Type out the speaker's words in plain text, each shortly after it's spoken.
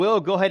Will,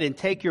 go ahead and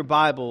take your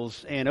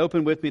Bibles and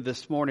open with me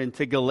this morning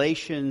to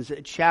Galatians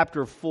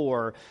chapter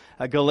 4.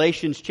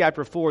 Galatians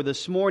chapter 4.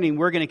 This morning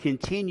we're going to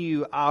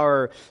continue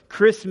our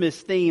Christmas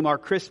theme, our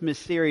Christmas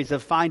series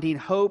of finding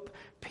hope,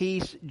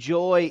 peace,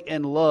 joy,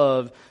 and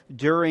love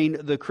during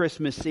the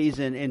Christmas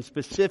season, and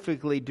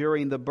specifically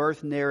during the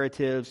birth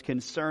narratives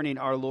concerning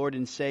our Lord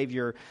and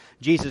Savior,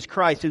 Jesus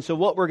Christ. And so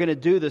what we're going to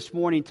do this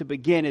morning to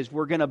begin is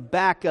we're going to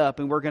back up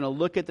and we're going to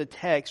look at the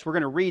text. We're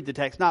going to read the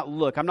text, not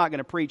look. I'm not going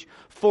to preach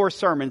 4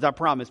 sermons, I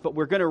promise, but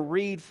we're going to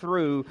read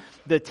through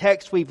the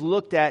text we've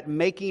looked at,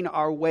 making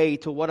our way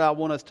to what I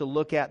want us to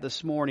look at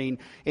this morning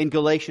in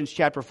Galatians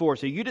chapter 4.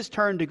 So you just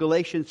turn to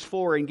Galatians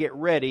 4 and get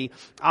ready.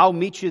 I'll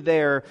meet you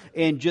there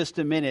in just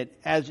a minute.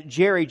 As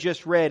Jerry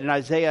just read in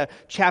Isaiah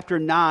chapter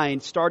 9,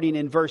 starting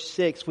in verse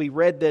 6, we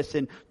read this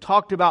and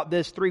talked about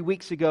this 3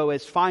 weeks ago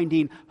as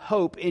finding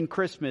hope in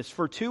Christmas.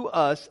 For to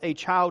us a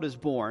child is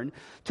born,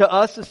 to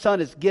us a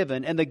son is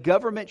given, and the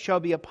government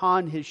shall be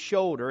upon his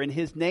shoulder, and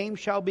his name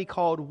shall be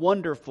called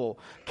Wonderful,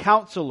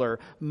 Counselor,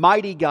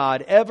 Mighty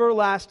God,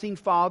 Everlasting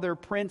Father,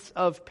 Prince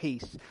of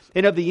Peace.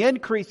 And of the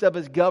increase of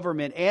his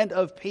government and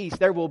of peace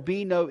there will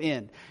be no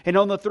end. And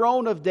on the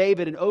throne of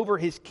David and over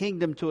his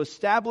kingdom, to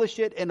establish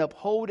it and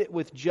uphold it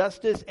with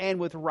justice and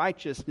with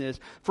righteousness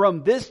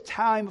from this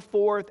time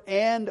forth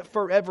and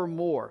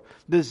forevermore.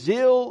 The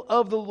zeal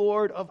of the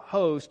Lord of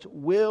hosts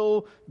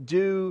will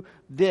do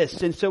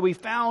this. And so we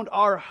found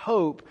our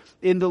hope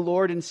in the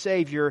Lord and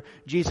Savior,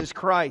 Jesus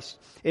Christ.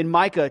 In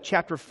Micah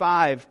chapter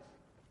 5,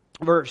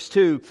 verse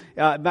 2,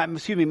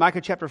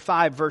 Micah chapter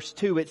 5, verse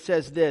 2, it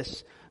says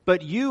this: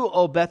 But you,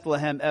 O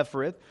Bethlehem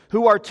Ephrath,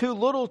 who are too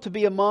little to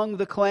be among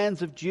the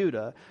clans of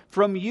Judah,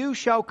 from you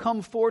shall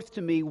come forth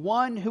to me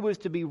one who is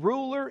to be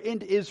ruler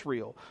in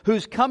Israel,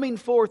 whose coming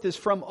forth is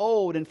from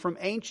old and from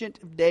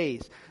ancient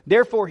days.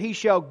 Therefore he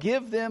shall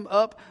give them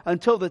up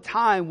until the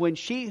time when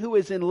she who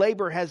is in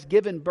labor has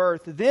given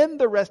birth. Then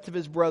the rest of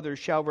his brothers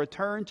shall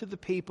return to the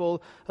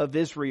people of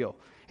Israel.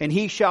 And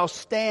he shall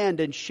stand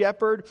and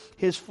shepherd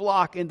his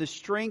flock in the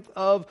strength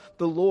of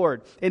the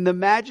Lord, in the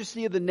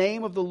majesty of the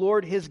name of the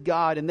Lord his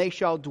God. And they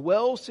shall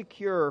dwell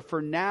secure,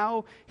 for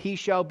now he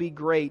shall be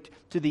great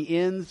to the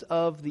ends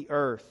of the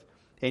earth.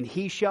 And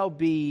he shall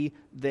be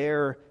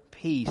their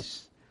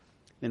peace.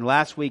 And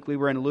last week we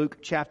were in Luke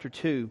chapter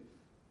 2,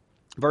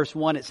 verse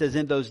 1. It says,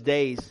 In those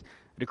days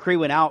a decree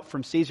went out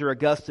from Caesar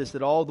Augustus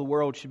that all the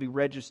world should be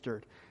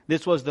registered.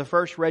 This was the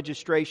first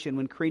registration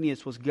when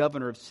Quirinius was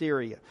governor of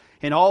Syria.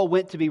 And all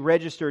went to be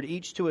registered,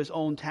 each to his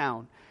own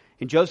town.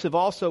 And Joseph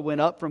also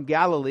went up from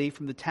Galilee,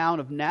 from the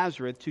town of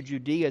Nazareth to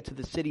Judea, to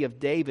the city of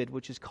David,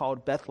 which is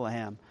called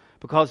Bethlehem,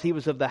 because he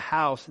was of the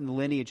house and the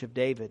lineage of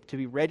David, to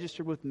be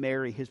registered with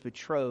Mary, his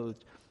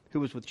betrothed, who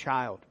was with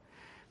child.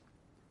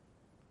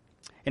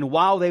 And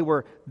while they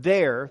were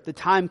there, the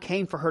time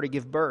came for her to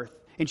give birth.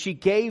 And she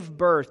gave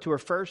birth to her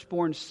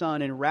firstborn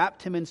son, and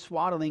wrapped him in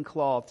swaddling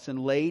cloths,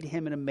 and laid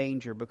him in a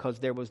manger, because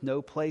there was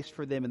no place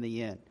for them in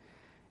the inn.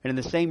 And in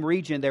the same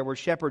region there were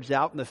shepherds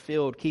out in the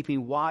field,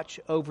 keeping watch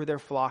over their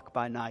flock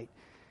by night.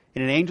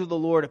 And an angel of the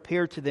Lord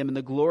appeared to them, and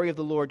the glory of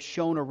the Lord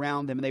shone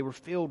around them, and they were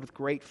filled with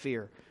great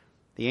fear.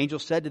 The angel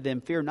said to them,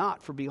 Fear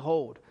not, for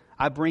behold,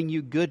 I bring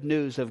you good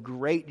news of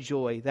great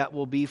joy that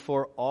will be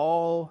for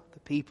all the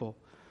people.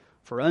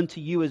 For unto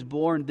you is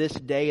born this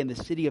day in the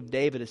city of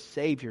David a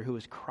Savior, who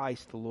is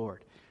Christ the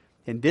Lord.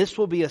 And this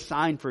will be a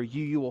sign for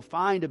you. You will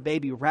find a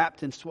baby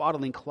wrapped in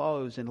swaddling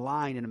clothes and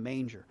lying in a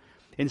manger.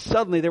 And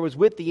suddenly there was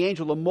with the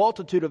angel a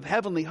multitude of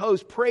heavenly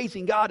hosts,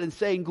 praising God and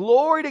saying,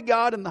 Glory to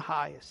God in the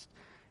highest,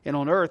 and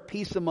on earth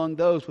peace among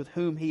those with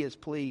whom he is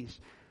pleased.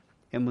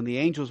 And when the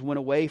angels went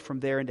away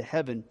from there into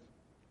heaven,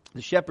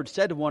 the shepherds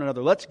said to one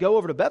another, Let's go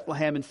over to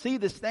Bethlehem and see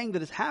this thing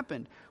that has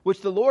happened,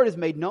 which the Lord has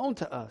made known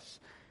to us.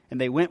 And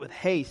they went with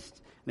haste,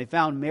 and they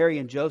found Mary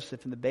and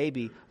Joseph and the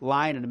baby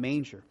lying in a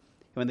manger.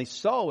 And when they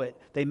saw it,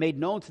 they made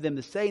known to them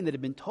the saying that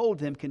had been told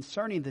them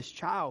concerning this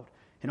child.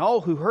 And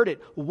all who heard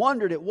it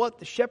wondered at what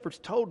the shepherds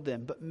told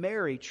them. But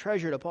Mary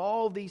treasured up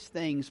all these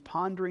things,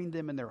 pondering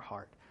them in their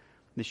heart.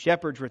 And the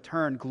shepherds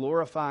returned,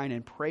 glorifying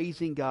and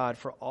praising God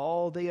for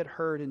all they had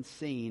heard and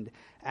seen,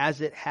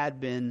 as it had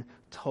been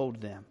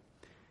told them.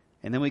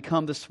 And then we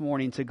come this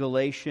morning to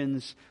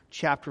Galatians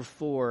chapter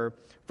 4,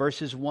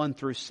 verses 1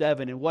 through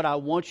 7. And what I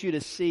want you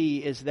to see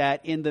is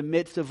that in the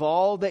midst of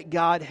all that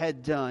God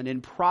had done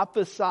in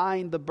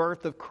prophesying the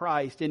birth of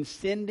Christ, in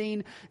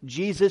sending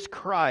Jesus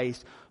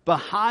Christ,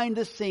 behind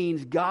the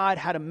scenes, God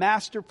had a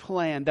master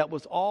plan that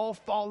was all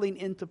falling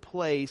into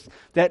place,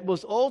 that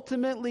was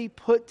ultimately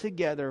put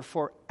together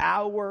for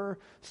our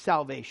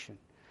salvation.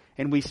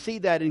 And we see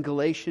that in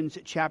Galatians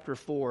chapter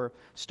 4,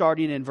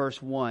 starting in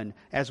verse 1,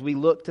 as we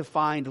look to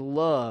find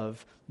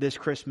love this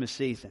Christmas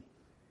season.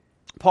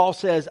 Paul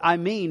says, I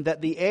mean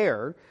that the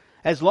heir,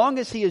 as long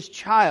as he is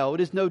child,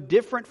 is no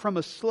different from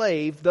a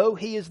slave, though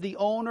he is the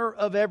owner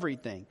of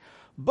everything.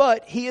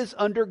 But he is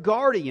under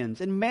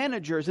guardians and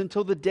managers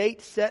until the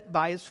date set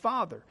by his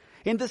father.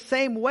 In the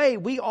same way,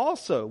 we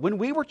also, when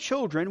we were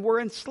children, were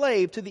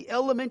enslaved to the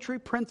elementary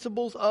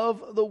principles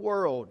of the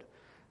world.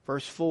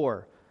 Verse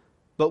 4.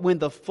 But when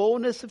the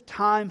fullness of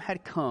time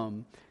had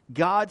come,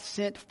 God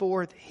sent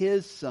forth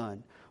His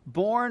Son,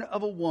 born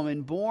of a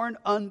woman, born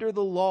under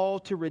the law,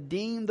 to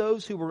redeem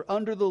those who were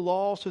under the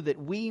law, so that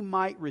we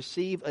might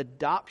receive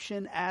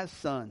adoption as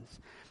sons.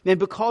 And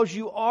because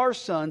you are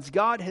sons,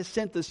 God has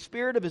sent the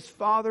Spirit of His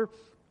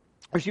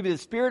the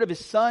Spirit of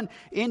His Son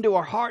into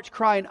our hearts,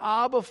 crying,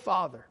 Abba,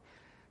 Father.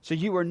 So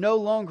you are no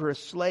longer a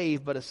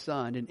slave, but a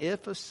son. And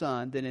if a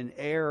son, then an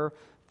heir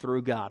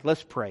through God.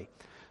 Let's pray.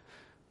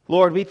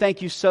 Lord, we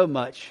thank You so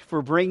much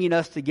for bringing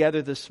us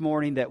together this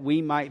morning, that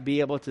we might be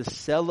able to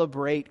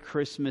celebrate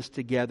Christmas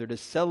together, to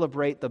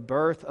celebrate the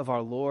birth of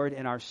our Lord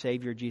and our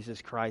Savior,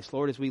 Jesus Christ.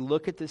 Lord, as we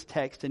look at this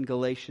text in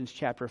Galatians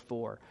chapter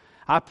 4,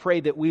 I pray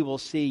that we will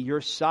see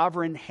Your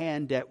sovereign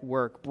hand at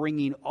work,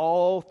 bringing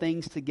all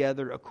things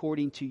together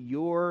according to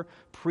Your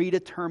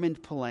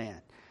predetermined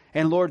plan.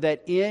 And Lord,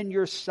 that in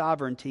Your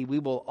sovereignty, we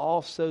will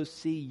also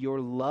see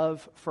Your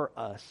love for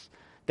us,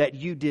 that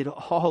You did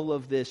all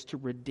of this to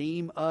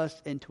redeem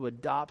us and to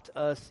adopt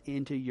us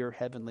into Your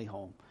heavenly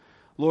home.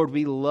 Lord,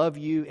 we love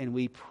You and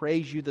we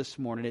praise You this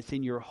morning. It's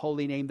in Your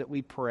holy name that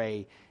we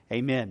pray.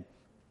 Amen.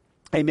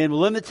 Amen.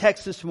 Well, in the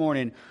text this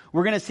morning,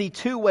 we're going to see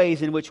two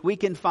ways in which we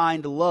can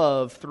find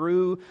love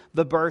through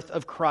the birth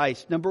of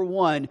Christ. Number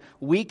one,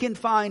 we can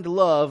find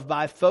love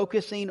by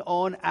focusing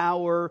on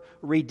our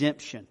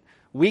redemption.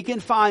 We can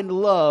find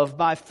love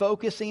by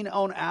focusing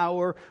on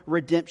our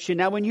redemption.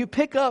 Now, when you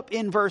pick up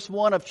in verse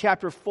 1 of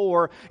chapter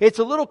 4, it's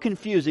a little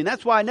confusing.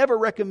 That's why I never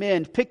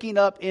recommend picking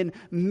up in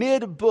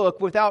mid-book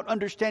without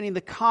understanding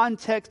the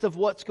context of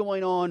what's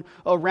going on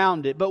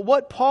around it. But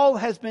what Paul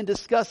has been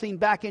discussing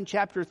back in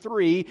chapter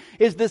 3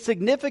 is the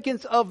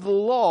significance of the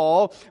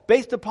law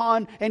based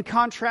upon and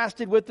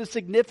contrasted with the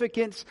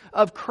significance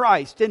of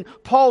Christ. And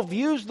Paul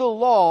views the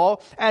law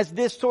as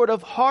this sort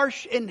of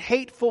harsh and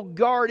hateful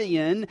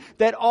guardian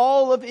that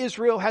all of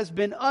Israel has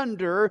been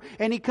under,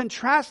 and he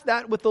contrasts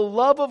that with the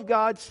love of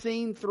God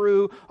seen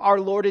through our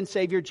Lord and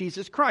Savior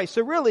Jesus Christ.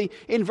 So really,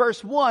 in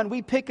verse 1,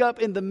 we pick up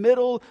in the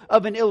middle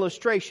of an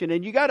illustration,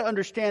 and you got to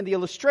understand the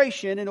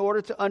illustration in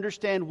order to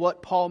understand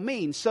what Paul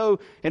means. So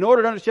in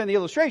order to understand the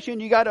illustration,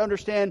 you got to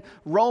understand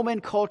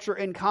Roman culture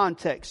and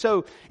context.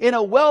 So in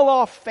a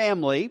well-off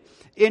family,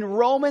 in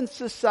Roman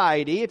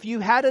society, if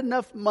you had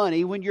enough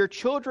money, when your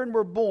children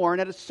were born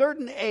at a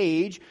certain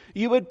age,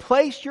 you would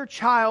place your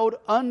child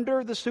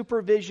under the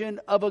supervision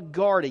of a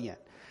guardian.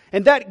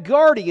 And that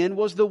guardian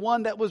was the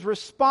one that was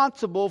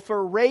responsible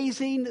for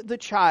raising the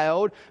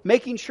child,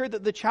 making sure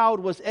that the child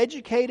was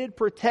educated,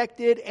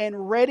 protected,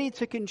 and ready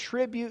to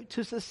contribute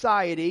to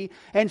society,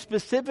 and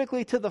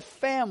specifically to the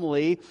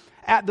family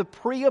at the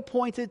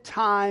pre-appointed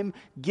time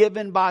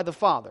given by the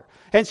father.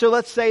 And so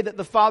let's say that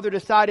the father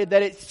decided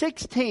that at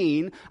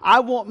 16,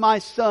 I want my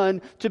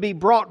son to be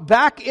brought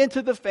back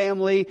into the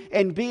family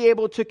and be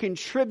able to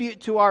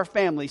contribute to our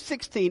family.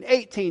 16,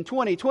 18,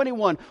 20,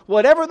 21,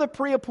 whatever the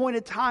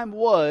pre-appointed time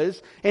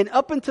was, and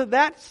up until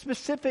that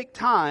specific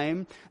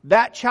time,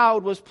 that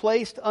child was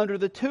placed under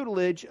the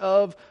tutelage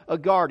of a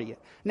guardian.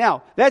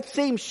 Now, that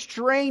seems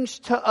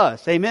strange to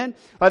us, amen?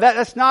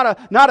 That's not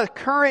a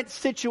current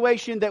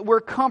situation that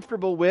we're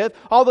comfortable with,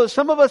 although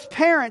some of us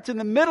parents in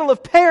the middle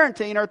of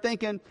parenting are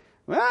thinking,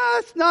 well,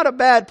 that's not a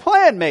bad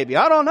plan maybe.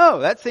 I don't know.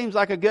 That seems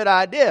like a good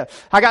idea.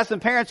 I got some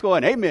parents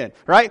going, amen,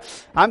 right?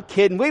 I'm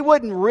kidding. We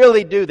wouldn't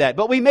really do that,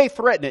 but we may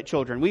threaten it,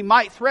 children. We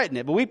might threaten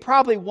it, but we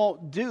probably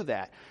won't do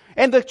that.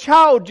 And the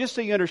child, just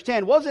so you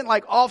understand, wasn't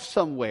like off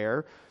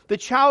somewhere. The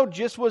child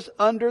just was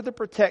under the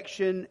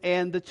protection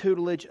and the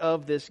tutelage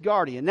of this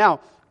guardian. Now,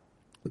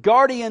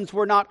 guardians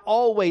were not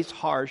always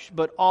harsh,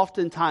 but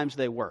oftentimes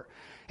they were.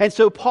 And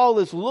so Paul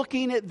is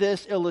looking at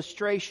this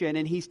illustration,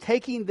 and he's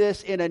taking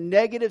this in a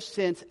negative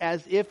sense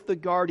as if the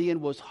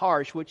guardian was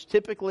harsh, which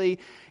typically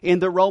in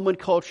the Roman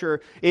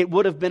culture, it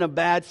would have been a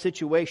bad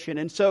situation.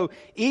 And so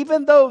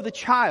even though the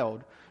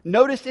child,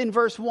 notice in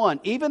verse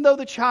 1, even though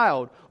the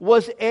child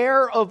was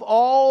heir of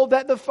all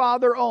that the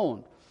father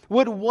owned,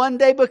 would one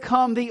day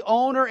become the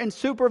owner and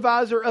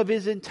supervisor of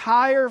his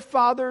entire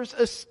father's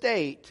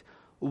estate,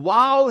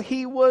 while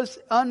he was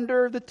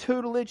under the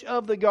tutelage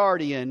of the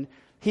guardian,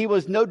 he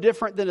was no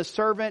different than a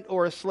servant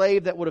or a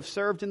slave that would have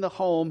served in the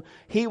home.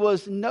 He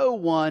was no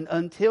one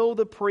until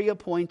the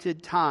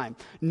pre-appointed time.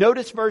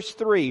 Notice verse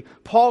 3.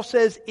 Paul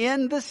says,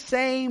 in the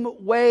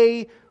same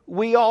way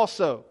we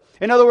also.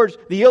 In other words,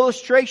 the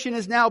illustration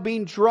is now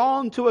being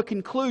drawn to a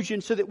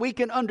conclusion so that we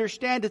can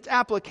understand its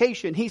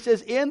application. He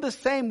says, in the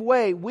same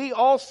way, we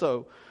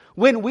also,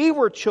 when we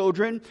were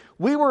children,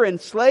 we were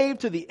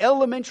enslaved to the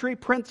elementary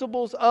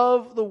principles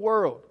of the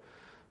world.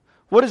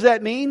 What does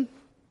that mean?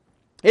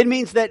 It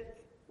means that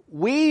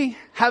we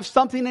have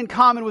something in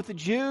common with the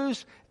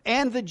Jews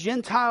and the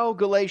Gentile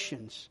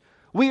Galatians.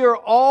 We are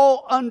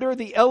all under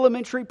the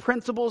elementary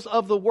principles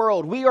of the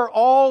world. We are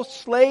all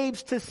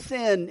slaves to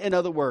sin, in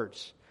other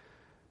words.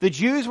 The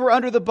Jews were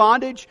under the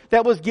bondage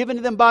that was given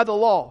to them by the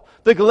law.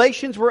 The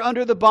Galatians were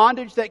under the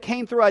bondage that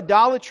came through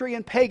idolatry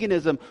and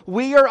paganism.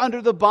 We are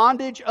under the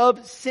bondage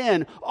of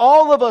sin.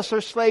 All of us are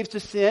slaves to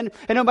sin,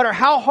 and no matter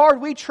how hard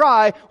we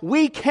try,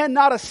 we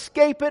cannot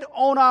escape it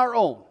on our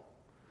own.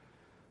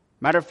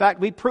 Matter of fact,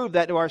 we prove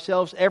that to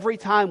ourselves every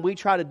time we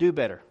try to do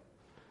better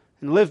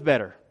and live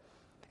better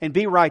and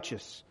be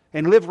righteous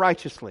and live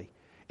righteously.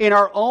 In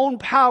our own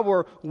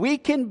power, we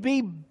can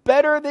be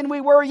better than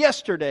we were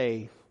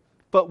yesterday,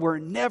 but we're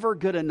never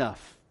good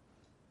enough.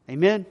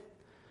 Amen?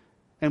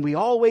 And we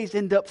always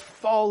end up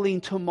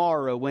falling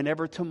tomorrow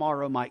whenever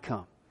tomorrow might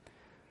come.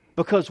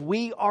 Because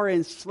we are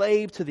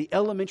enslaved to the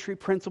elementary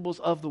principles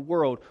of the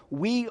world.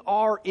 We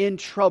are in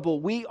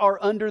trouble. We are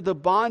under the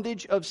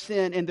bondage of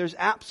sin, and there's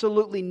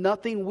absolutely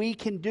nothing we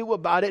can do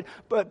about it.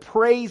 But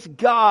praise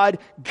God,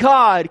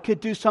 God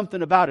could do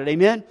something about it.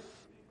 Amen?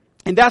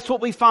 And that's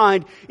what we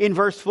find in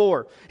verse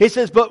 4. It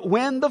says, "But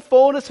when the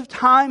fullness of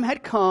time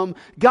had come,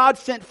 God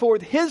sent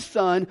forth His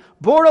Son,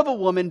 born of a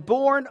woman,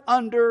 born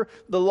under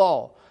the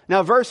law."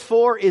 Now, verse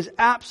 4 is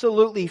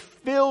absolutely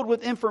filled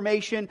with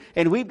information,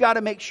 and we've got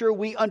to make sure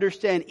we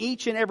understand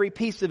each and every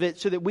piece of it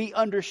so that we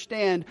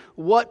understand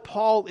what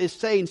Paul is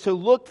saying. So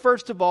look,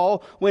 first of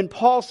all, when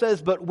Paul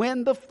says, "But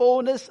when the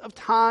fullness of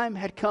time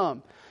had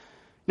come."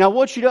 Now, I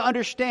want you to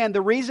understand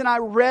the reason I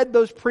read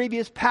those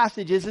previous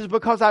passages is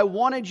because I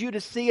wanted you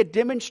to see a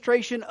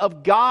demonstration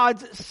of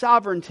God's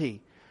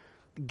sovereignty.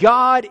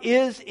 God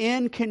is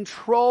in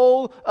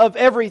control of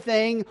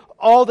everything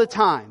all the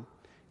time.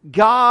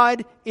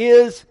 God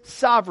is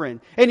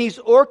sovereign, and He's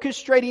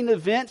orchestrating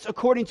events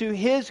according to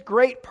His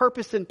great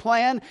purpose and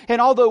plan.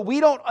 And although we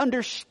don't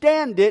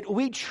understand it,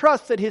 we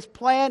trust that His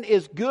plan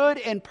is good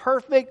and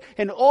perfect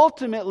and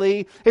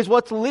ultimately is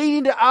what's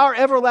leading to our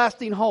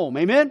everlasting home.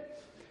 Amen?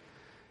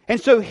 And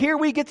so here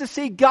we get to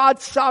see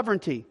God's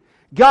sovereignty.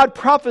 God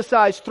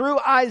prophesies through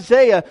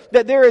Isaiah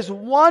that there is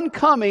one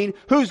coming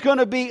who's going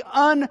to be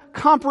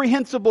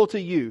incomprehensible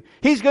to you.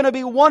 He's going to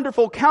be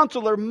wonderful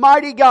counselor,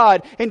 mighty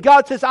God. And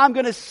God says, "I'm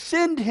going to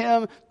send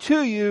Him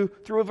to you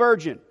through a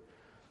virgin."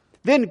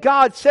 Then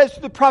God says to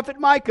the prophet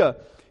Micah,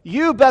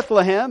 "You,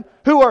 Bethlehem,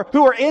 who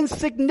are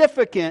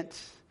insignificant,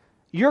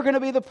 you're going to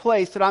be the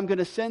place that I'm going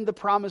to send the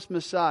promised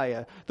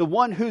Messiah, the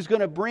one who's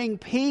going to bring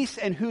peace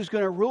and who's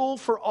going to rule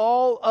for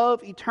all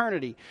of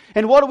eternity."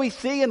 And what do we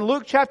see in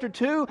Luke chapter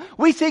 2?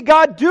 We see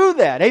God do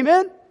that.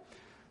 Amen?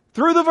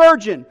 Through the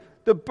virgin,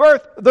 the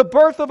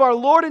birth of our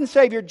Lord and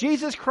Savior,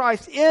 Jesus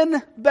Christ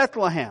in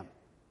Bethlehem.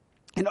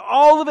 And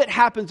all of it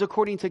happens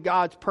according to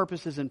God's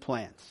purposes and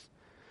plans.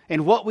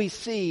 And what we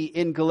see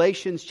in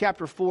Galatians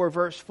chapter 4,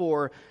 verse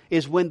 4,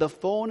 is when the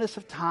fullness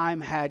of time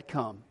had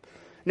come.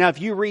 Now,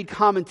 if you read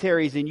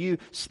commentaries and you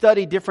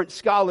study different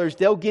scholars,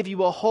 they'll give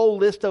you a whole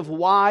list of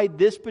why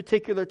this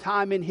particular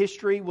time in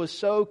history was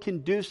so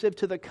conducive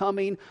to the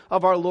coming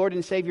of our Lord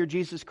and Savior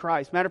Jesus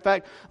Christ. Matter of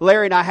fact,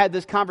 Larry and I had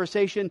this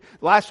conversation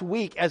last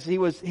week as he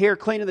was here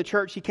cleaning the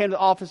church. He came to the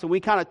office and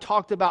we kind of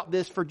talked about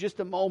this for just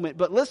a moment.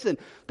 But listen,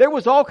 there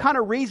was all kind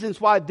of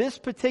reasons why this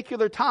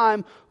particular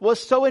time was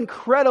so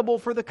incredible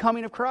for the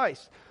coming of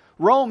Christ.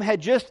 Rome had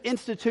just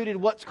instituted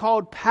what's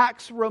called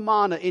Pax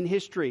Romana in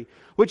history,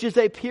 which is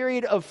a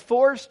period of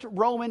forced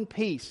Roman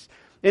peace.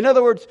 In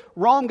other words,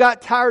 Rome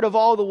got tired of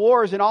all the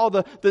wars and all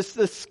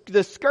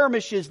the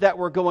skirmishes that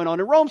were going on.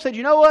 And Rome said,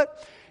 "You know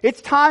what?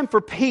 It's time for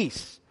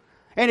peace.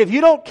 And if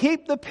you don't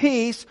keep the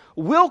peace,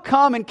 we'll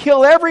come and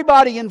kill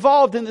everybody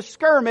involved in the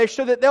skirmish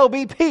so that there'll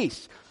be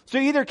peace. So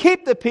you either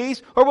keep the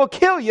peace or we'll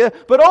kill you,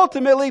 but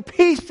ultimately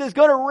peace is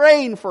going to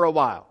reign for a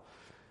while."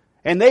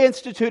 And they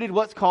instituted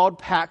what's called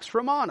Pax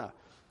Romana.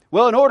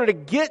 Well, in order to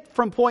get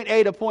from point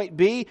A to point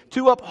B,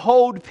 to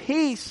uphold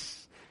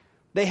peace,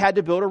 they had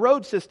to build a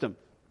road system.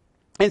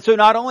 And so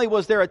not only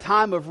was there a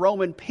time of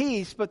Roman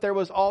peace, but there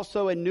was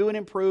also a new and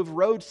improved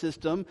road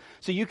system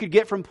so you could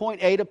get from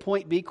point A to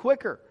point B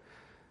quicker.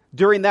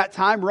 During that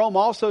time, Rome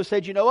also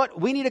said, "You know what?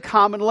 We need a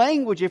common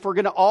language if we're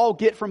going to all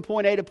get from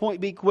point A to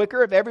point B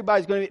quicker. If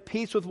everybody's going to be at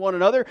peace with one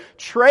another,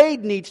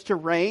 trade needs to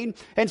reign."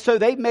 And so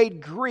they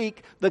made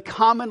Greek the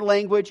common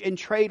language and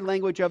trade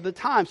language of the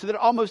time. So that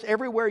almost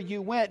everywhere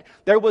you went,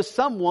 there was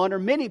someone or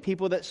many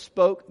people that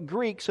spoke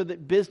Greek so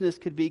that business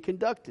could be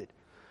conducted.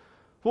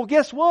 Well,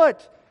 guess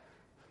what?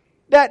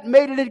 That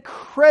made it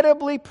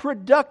incredibly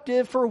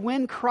productive for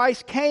when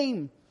Christ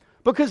came.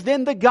 Because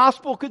then the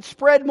gospel could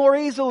spread more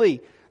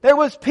easily. There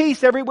was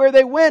peace everywhere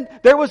they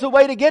went. There was a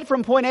way to get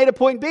from point A to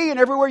point B, and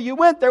everywhere you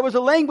went, there was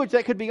a language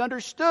that could be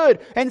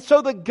understood. And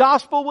so the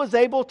gospel was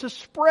able to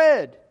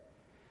spread.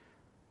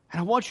 And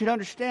I want you to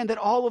understand that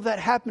all of that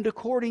happened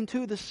according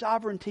to the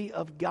sovereignty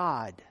of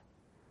God,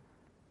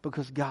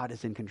 because God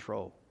is in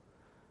control.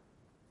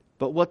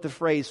 But what the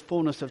phrase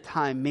fullness of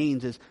time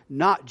means is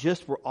not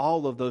just were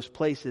all of those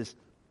places,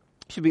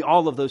 should be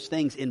all of those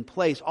things in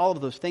place. All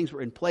of those things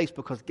were in place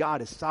because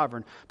God is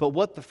sovereign. But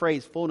what the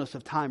phrase fullness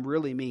of time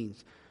really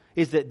means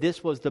is that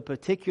this was the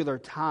particular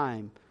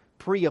time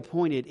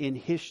pre-appointed in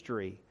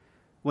history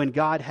when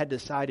God had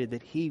decided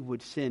that He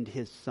would send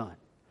His Son.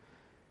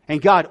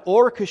 And God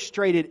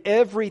orchestrated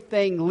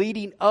everything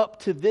leading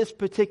up to this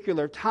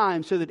particular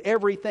time so that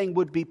everything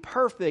would be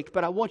perfect.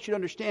 But I want you to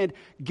understand,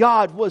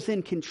 God was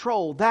in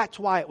control. That's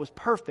why it was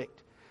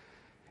perfect.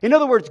 In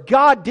other words,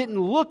 God didn't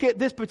look at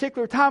this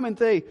particular time and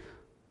say,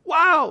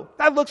 wow,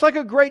 that looks like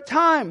a great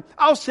time.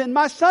 I'll send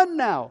my son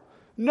now.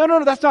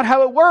 No, that's not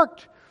how it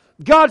worked.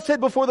 God said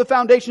before the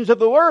foundations of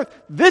the earth,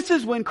 this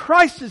is when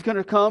Christ is going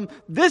to come.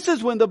 This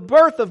is when the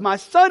birth of my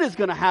son is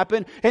going to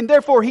happen. And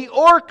therefore He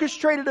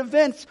orchestrated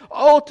events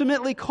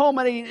ultimately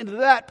culminating into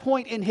that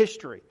point in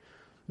history.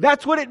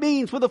 That's what it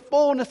means when the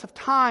fullness of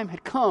time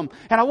had come.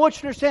 And I want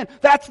you to understand,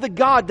 that's the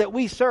God that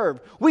we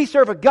serve. We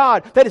serve a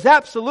God that is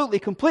absolutely,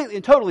 completely,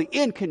 and totally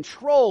in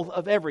control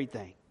of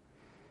everything.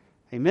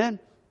 Amen?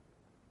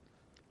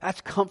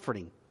 That's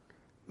comforting.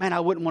 Man, I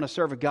wouldn't want to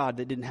serve a God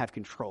that didn't have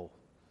control.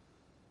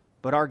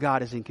 But our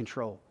God is in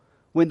control.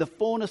 When the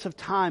fullness of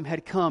time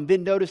had come,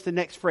 then notice the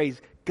next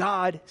phrase,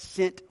 God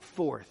sent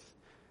forth.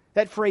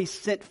 That phrase,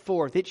 sent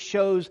forth, it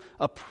shows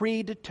a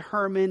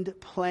predetermined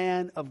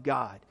plan of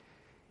God.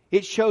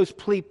 It shows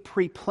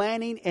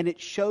pre-planning and it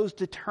shows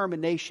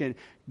determination.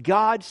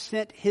 God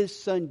sent His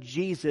Son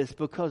Jesus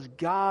because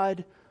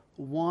God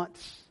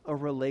wants a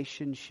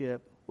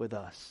relationship with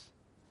us.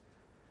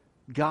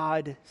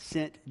 God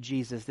sent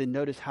Jesus. Then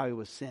notice how He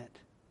was sent.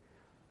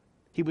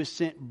 He was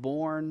sent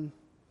born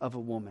of a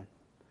woman.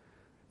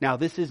 Now,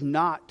 this is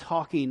not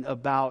talking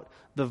about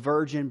the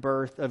virgin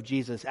birth of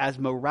Jesus. As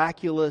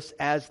miraculous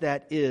as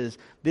that is,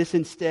 this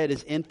instead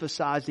is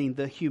emphasizing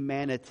the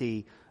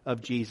humanity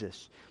of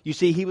Jesus. You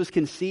see, He was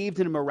conceived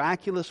in a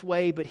miraculous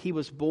way, but He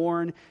was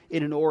born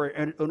in an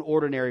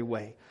ordinary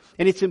way.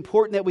 And it's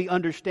important that we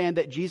understand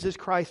that Jesus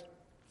Christ,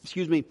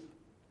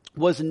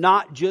 was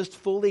not just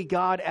fully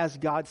God as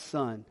God's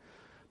Son,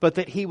 but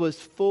that He was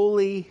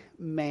fully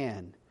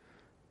man,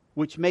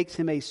 which makes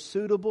Him a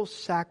suitable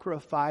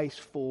sacrifice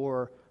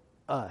for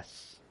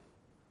us.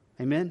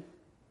 Amen?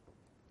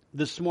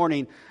 This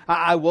morning,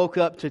 I woke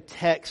up to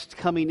text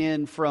coming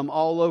in from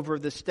all over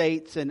the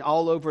states and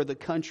all over the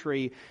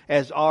country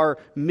as our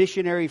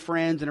missionary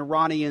friends and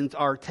Iranians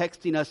are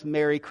texting us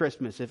Merry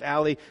Christmas. If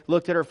Allie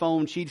looked at her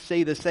phone, she'd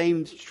see the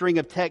same string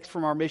of texts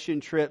from our mission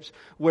trips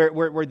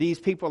where these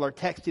people are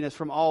texting us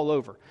from all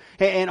over.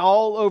 And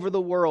all over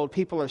the world,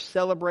 people are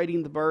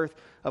celebrating the birth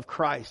of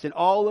Christ. And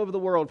all over the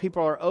world,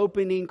 people are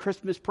opening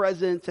Christmas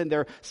presents and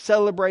they're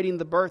celebrating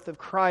the birth of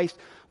Christ.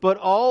 But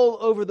all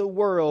over the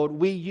world,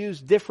 we use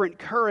different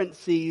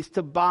currencies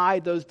to buy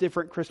those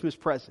different Christmas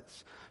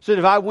presents. So that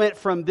if I went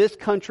from this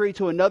country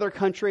to another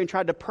country and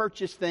tried to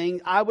purchase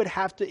things, I would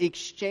have to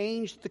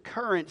exchange the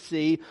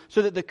currency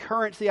so that the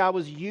currency I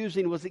was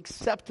using was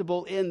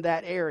acceptable in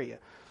that area.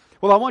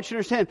 Well, I want you to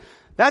understand,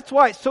 that's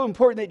why it's so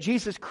important that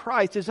Jesus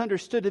Christ is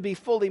understood to be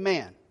fully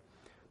man.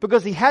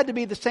 Because He had to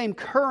be the same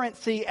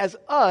currency as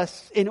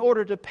us in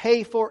order to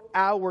pay for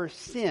our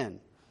sin.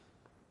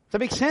 Does that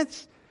make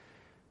sense?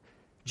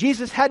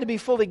 Jesus had to be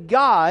fully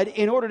God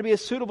in order to be a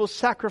suitable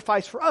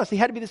sacrifice for us. He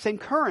had to be the same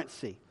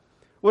currency.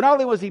 Well, not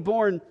only was He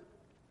born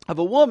of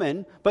a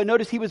woman, but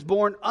notice He was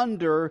born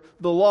under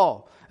the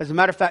law. As a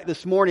matter of fact,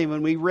 this morning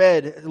when we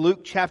read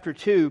Luke chapter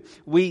 2,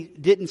 we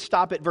didn't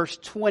stop at verse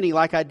 20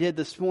 like I did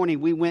this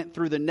morning. We went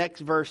through the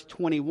next verse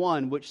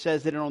 21, which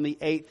says that on the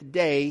 8th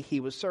day He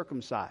was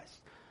circumcised.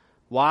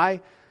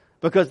 Why?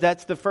 Because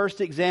that's the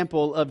first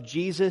example of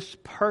Jesus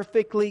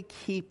perfectly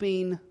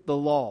keeping the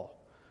law.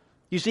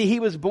 You see, He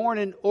was born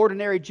an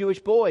ordinary Jewish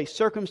boy,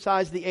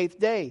 circumcised the 8th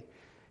day.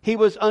 He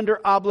was under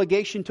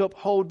obligation to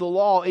uphold the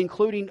law,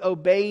 including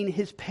obeying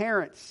His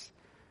parents.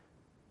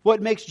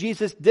 What makes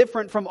Jesus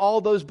different from all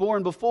those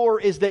born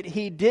before is that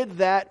He did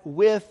that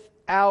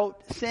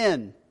without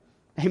sin.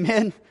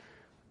 Amen?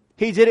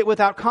 He did it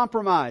without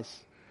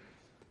compromise.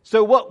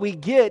 So what we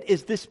get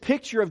is this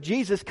picture of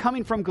Jesus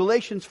coming from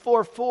Galatians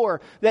 4:4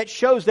 that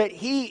shows that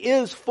He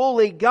is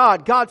fully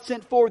God. God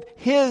sent forth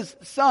His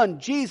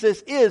Son.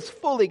 Jesus is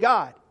fully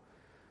God.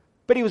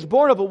 But He was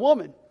born of a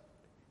woman.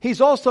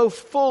 He's also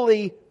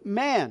fully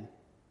man.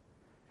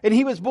 And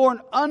He was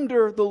born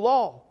under the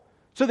law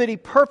so that He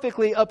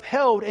perfectly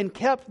upheld and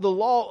kept the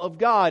law of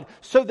God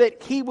so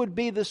that He would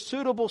be the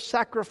suitable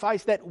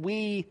sacrifice that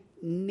we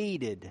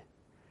needed.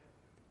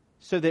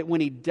 So that when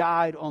He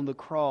died on the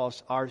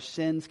cross, our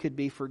sins could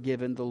be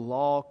forgiven, the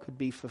law could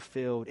be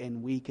fulfilled,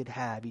 and we could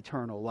have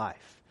eternal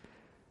life.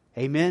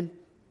 Amen?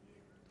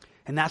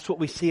 And that's what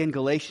we see in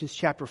Galatians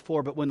chapter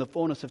 4. But when the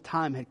fullness of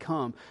time had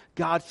come,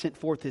 God sent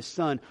forth His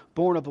Son,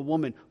 born of a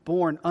woman,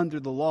 born under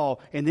the law.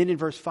 And then in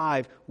verse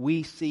 5,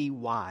 we see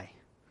why.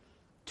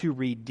 To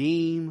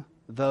redeem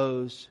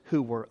those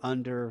who were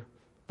under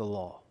the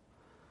law.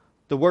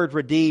 The word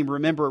redeem,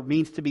 remember,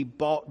 means to be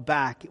bought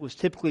back. It was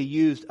typically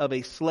used of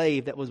a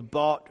slave that was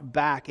bought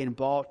back and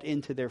bought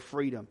into their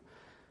freedom.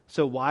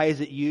 So why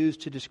is it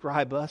used to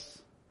describe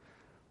us?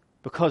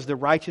 Because the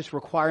righteous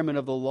requirement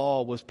of the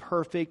law was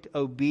perfect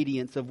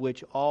obedience of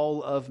which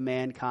all of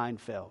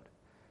mankind failed.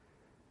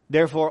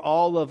 Therefore,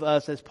 all of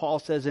us, as Paul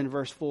says in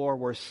verse 4,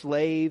 were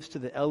slaves to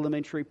the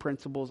elementary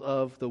principles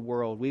of the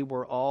world. We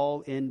were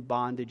all in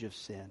bondage of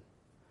sin.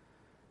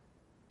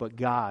 But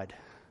God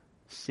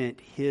sent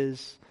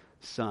His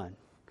Son,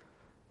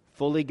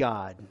 fully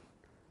God,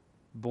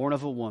 born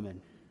of a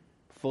woman,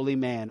 fully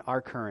man, our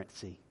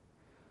currency,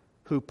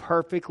 who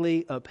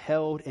perfectly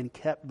upheld and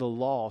kept the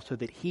law so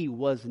that He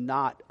was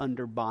not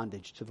under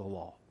bondage to the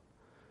law.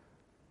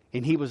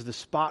 And He was the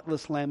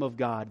spotless Lamb of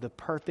God, the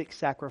perfect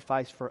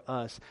sacrifice for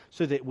us,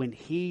 so that when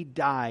He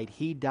died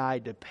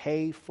to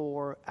pay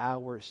for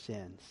our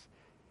sins.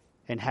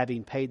 And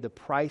having paid the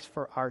price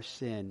for our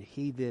sin,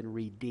 He then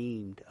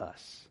redeemed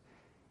us.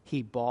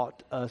 He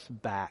bought us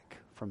back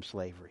from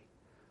slavery.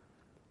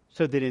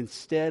 So that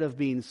instead of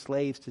being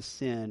slaves to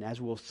sin, as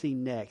we'll see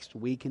next,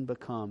 we can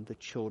become the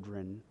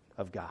children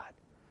of God.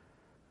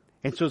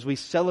 And so as we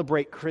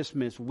celebrate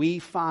Christmas, we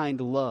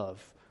find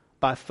love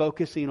by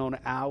focusing on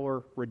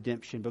our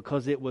redemption,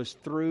 because it was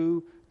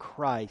through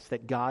Christ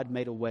that God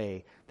made a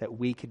way that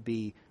we could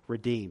be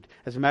redeemed.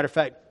 As a matter of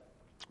fact,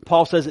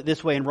 Paul says it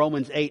this way in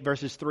Romans 8,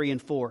 verses 3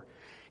 and 4.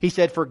 He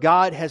said, "For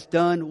God has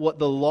done what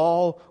the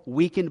law,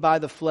 weakened by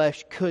the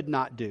flesh, could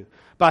not do.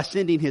 By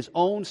sending His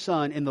own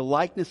Son in the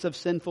likeness of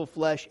sinful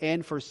flesh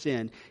and for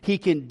sin, He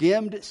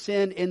condemned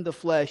sin in the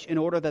flesh in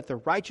order that the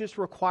righteous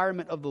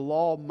requirement of the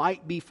law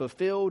might be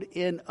fulfilled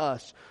in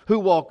us, who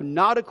walk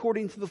not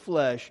according to the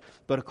flesh,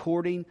 but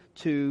according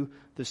to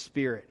the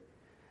Spirit."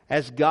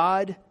 As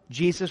God,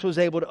 Jesus was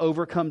able to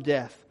overcome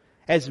death.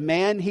 As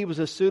man, He was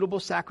a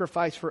suitable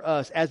sacrifice for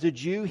us. As a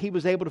Jew, He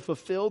was able to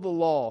fulfill the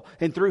law.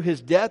 And through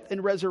His death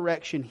and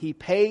resurrection, He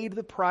paid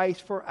the price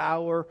for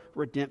our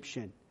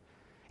redemption.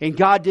 And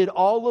God did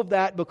all of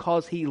that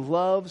because He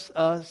loves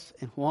us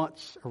and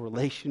wants a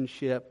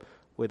relationship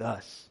with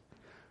us.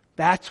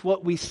 That's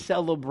what we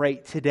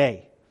celebrate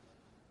today.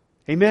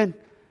 Amen?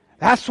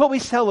 That's what we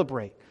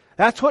celebrate.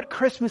 That's what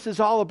Christmas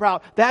is all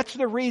about. That's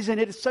the reason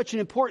it is such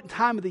an important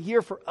time of the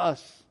year for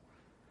us.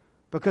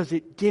 Because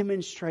it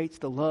demonstrates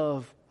the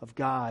love of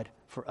God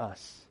for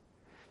us.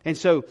 And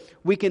so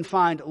we can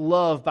find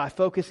love by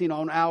focusing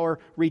on our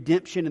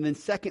redemption. And then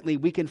secondly,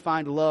 we can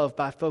find love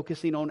by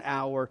focusing on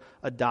our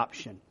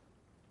adoption.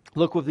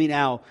 Look with me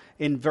now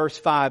in verse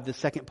 5, the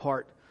second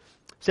part.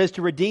 It says,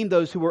 to redeem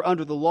those who were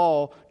under the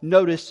law,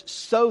 notice,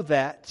 so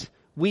that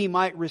we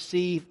might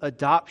receive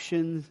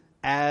adoption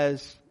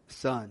as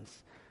sons.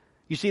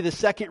 You see, the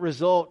second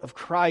result of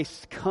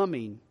Christ's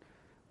coming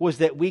was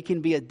that we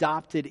can be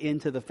adopted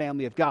into the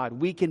family of God.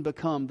 We can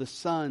become the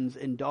sons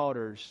and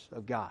daughters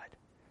of God.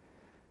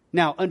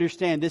 Now,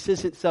 understand, this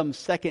isn't some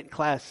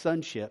second-class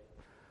sonship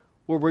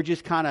where we're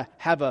just kind of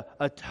have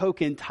a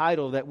token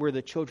title that we're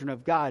the children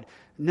of God.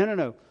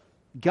 No.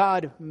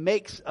 God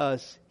makes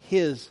us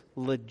His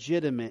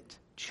legitimate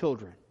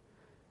children.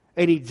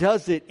 And He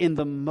does it in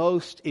the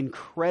most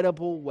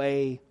incredible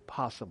way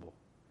possible.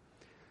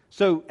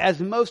 So, as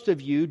most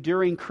of you,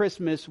 during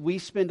Christmas, we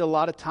spend a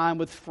lot of time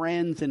with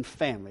friends and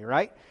family,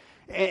 right?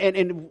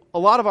 And a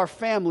lot of our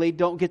family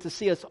don't get to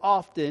see us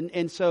often.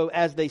 And so,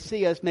 as they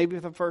see us, maybe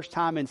for the first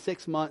time in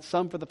 6 months,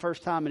 some for the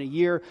first time in a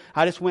year.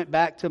 I just went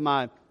back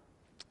to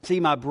see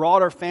my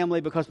broader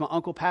family because my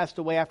uncle passed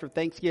away after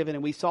Thanksgiving,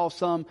 and we saw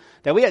some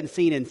that we hadn't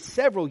seen in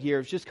several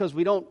years just because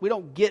we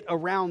don't get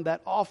around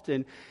that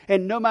often.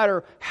 And no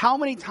matter how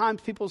many times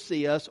people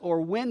see us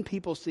or when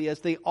people see us,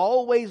 they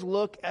always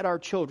look at our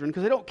children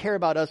because they don't care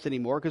about us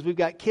anymore because we've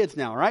got kids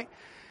now, right?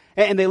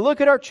 And they look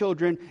at our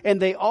children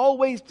and they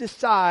always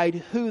decide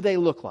who they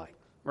look like,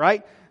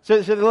 right? So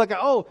they look at,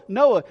 oh,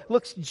 Noah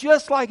looks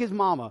just like his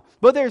mama.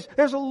 But there's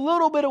a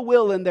little bit of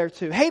Will in there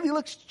too. Haley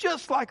looks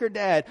just like her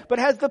dad, but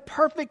has the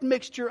perfect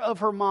mixture of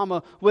her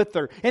mama with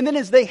her. And then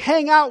as they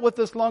hang out with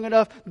us long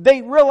enough,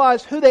 they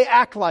realize who they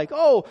act like.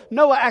 Oh,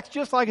 Noah acts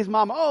just like his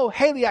mama. Oh,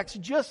 Haley acts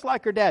just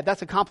like her dad.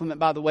 That's a compliment,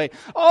 by the way.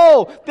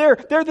 Oh,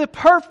 they're the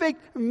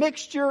perfect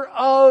mixture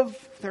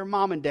of their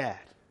mom and dad.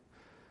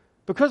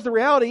 Because the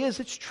reality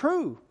is, it's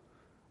true.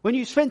 When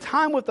you spend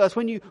time with us,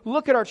 when you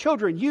look at our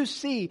children, you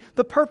see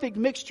the perfect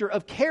mixture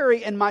of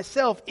Carrie and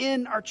myself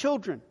in our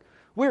children.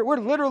 We're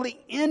literally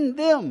in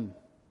them.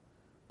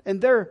 And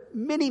they're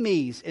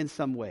mini-me's in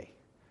some way.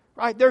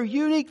 Right? They're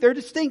unique, they're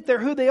distinct, they're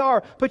who they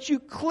are. But you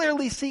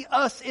clearly see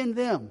us in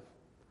them.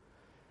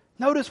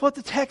 Notice what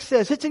the text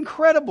says. It's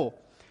incredible.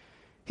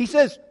 He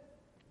says,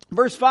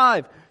 verse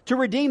 5, to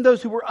redeem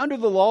those who were under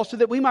the law so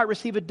that we might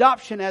receive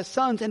adoption as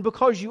sons. And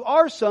because you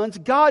are sons,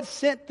 God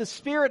sent the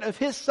Spirit of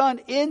His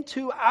Son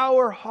into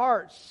our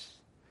hearts.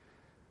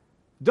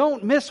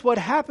 Don't miss what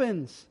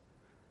happens.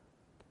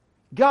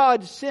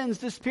 God sends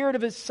the Spirit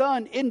of His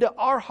Son into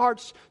our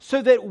hearts so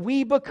that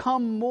we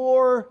become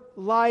more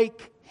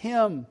like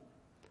Him.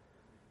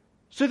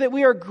 So that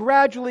we are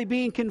gradually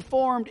being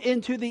conformed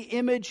into the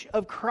image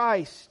of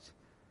Christ.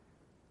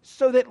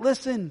 So that,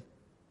 listen,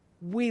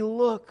 we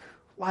look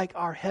like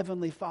our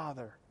Heavenly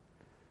Father.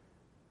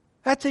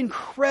 That's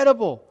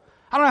incredible.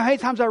 I don't know how many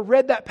times I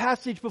read that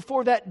passage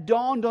before that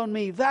dawned on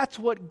me. That's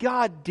what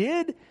God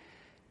did.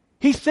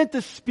 He sent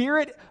the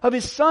Spirit of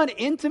His Son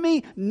into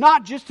me,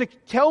 not just to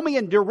tell me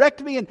and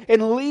direct me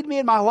and lead me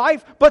in my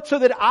life, but so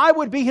that I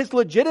would be His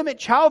legitimate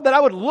child, that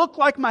I would look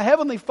like my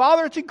Heavenly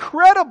Father. It's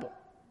incredible.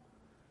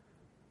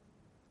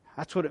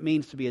 That's what it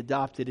means to be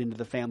adopted into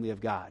the family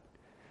of God.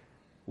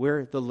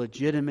 We're the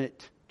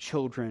legitimate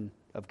children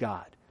of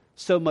God.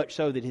 So much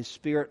so that His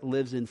Spirit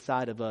lives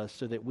inside of us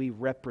so that we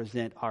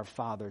represent our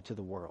Father to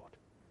the world.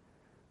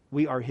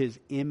 We are His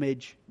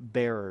image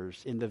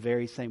bearers in the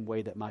very same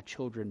way that my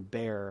children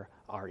bear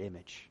our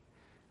image.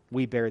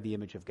 We bear the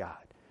image of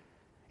God.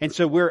 And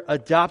so we're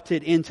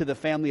adopted into the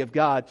family of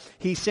God.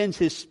 He sends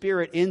His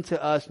Spirit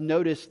into us.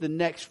 Notice the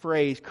next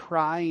phrase,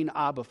 crying,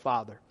 Abba,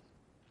 Father.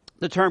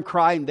 The term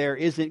crying there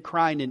isn't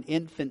crying in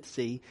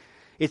infancy.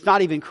 It's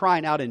not even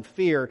crying out in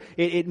fear.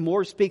 It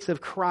more speaks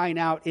of crying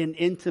out in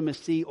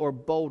intimacy or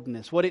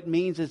boldness. What it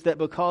means is that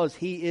because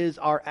He is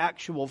our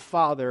actual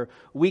Father,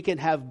 we can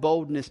have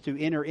boldness to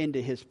enter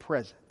into His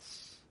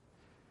presence.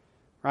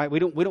 Right? We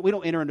don't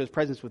enter into His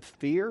presence with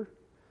fear.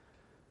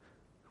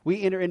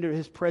 We enter into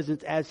His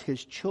presence as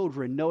His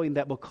children, knowing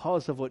that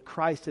because of what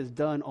Christ has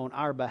done on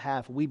our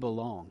behalf, we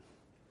belong.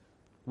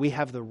 We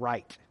have the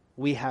right.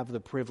 We have the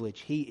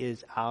privilege. He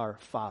is our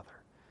Father.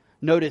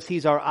 Notice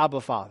He's our Abba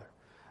Father.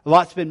 A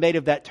lot's been made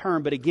of that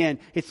term, but again,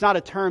 it's not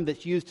a term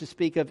that's used to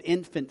speak of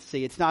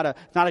infancy. It's not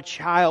a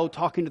child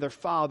talking to their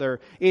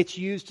father. It's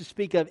used to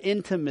speak of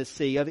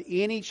intimacy, of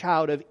any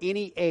child of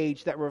any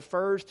age that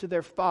refers to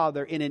their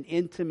father in an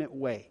intimate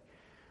way.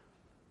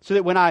 So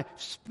that when I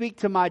speak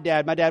to my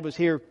dad was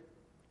here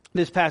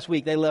this past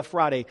week. They left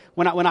Friday.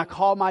 When I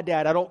call my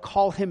dad, I don't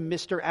call him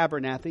Mr.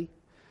 Abernathy.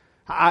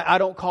 I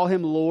don't call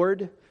him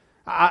Lord.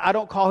 I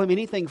don't call him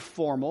anything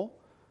formal.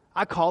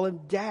 I call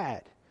him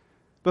Dad.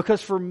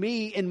 Because for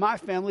me, in my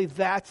family,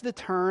 that's the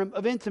term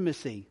of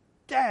intimacy.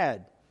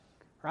 Dad.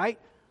 Right?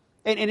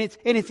 And it's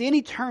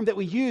any term that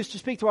we use to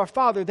speak to our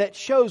Father that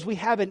shows we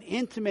have an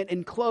intimate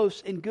and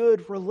close and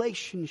good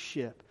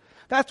relationship.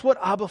 That's what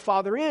Abba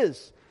Father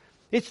is.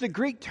 It's the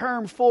Greek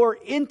term for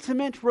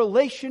intimate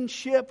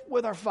relationship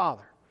with our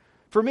Father.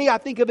 For me, I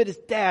think of it as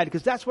Dad,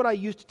 because that's what I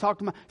used to talk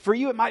to my... For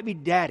you, it might be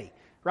Daddy.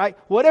 Right?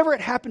 Whatever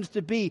it happens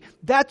to be,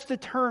 that's the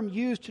term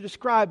used to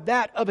describe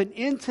that of an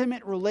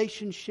intimate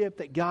relationship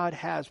that God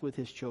has with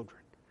His children.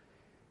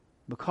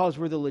 Because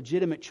we're the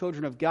legitimate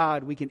children of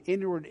God, we can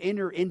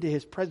enter into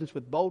His presence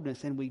with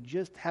boldness, and we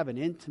just have an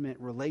intimate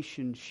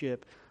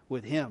relationship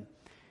with Him.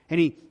 And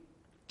He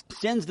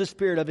sends the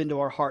Spirit up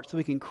into our hearts so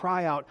we can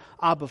cry out,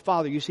 Abba,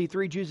 Father. You see,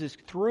 through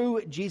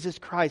Jesus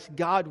Christ,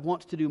 God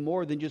wants to do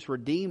more than just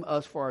redeem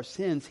us for our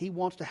sins. He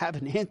wants to have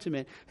an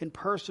intimate and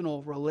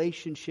personal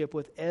relationship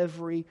with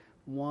every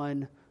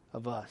one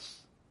of us.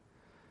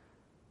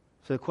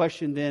 So the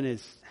question then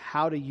is,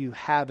 how do you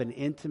have an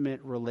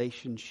intimate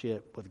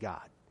relationship with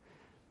God?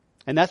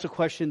 And that's a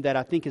question that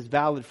I think is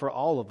valid for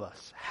all of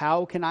us.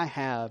 How can I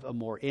have a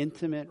more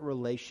intimate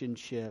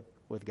relationship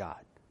with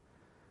God?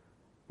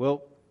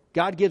 Well,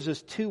 God gives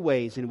us two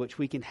ways in which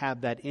we can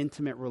have that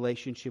intimate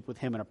relationship with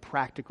Him in a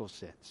practical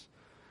sense.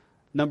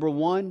 Number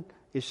one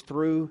is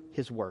through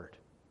His Word.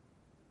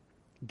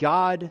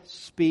 God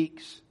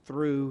speaks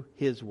through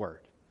His Word.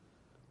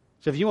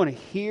 So if you want to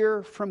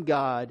hear from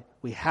God,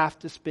 we have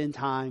to spend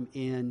time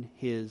in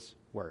His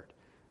Word.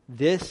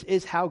 This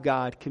is how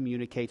God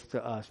communicates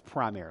to us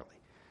primarily.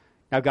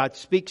 Now, God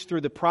speaks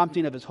through the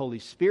prompting of His Holy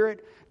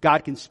Spirit.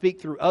 God can speak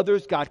through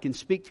others. God can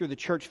speak through the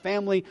church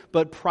family.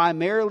 But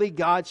primarily,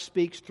 God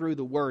speaks through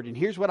the Word. And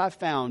here's what I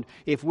found.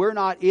 If we're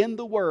not in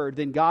the Word,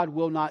 then God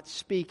will not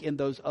speak in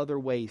those other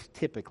ways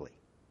typically.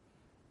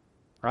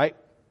 Right?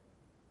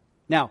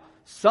 Now,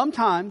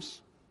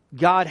 sometimes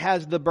God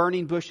has the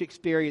burning bush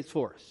experience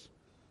for us.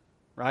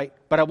 Right?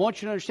 But I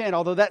want you to understand,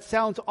 although that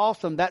sounds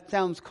awesome, that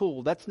sounds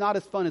cool, that's not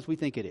as fun as we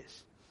think it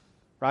is.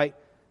 Right?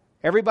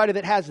 Everybody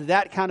that has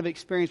that kind of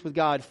experience with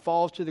God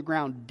falls to the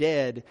ground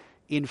dead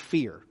in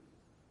fear.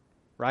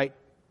 Right?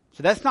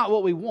 So that's not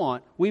what we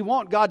want. We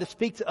want God to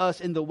speak to us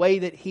in the way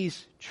that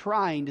He's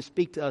trying to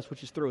speak to us,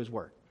 which is through His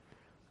Word.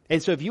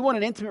 And so if you want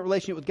an intimate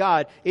relationship with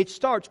God, it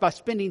starts by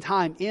spending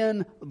time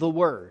in the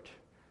Word.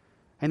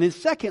 And then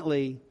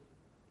secondly,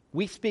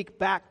 we speak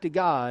back to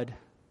God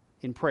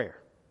in prayer.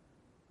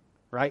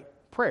 Right?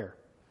 Prayer.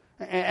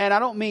 And I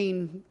don't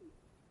mean,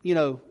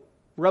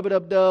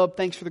 rub-a-dub-dub,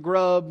 thanks for the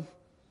grub.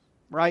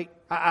 Right?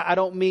 I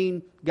don't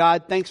mean,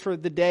 God, thanks for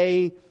the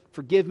day,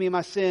 forgive me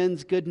my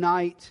sins, good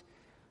night.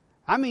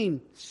 I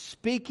mean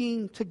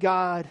speaking to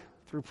God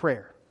through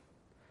prayer.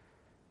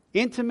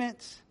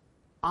 Intimate,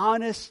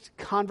 honest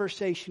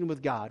conversation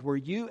with God, where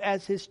you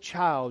as His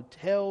child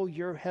tell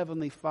your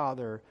Heavenly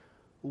Father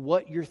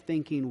what you're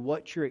thinking,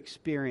 what you're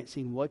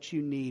experiencing, what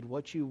you need,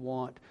 what you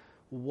want,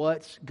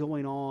 what's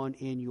going on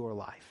in your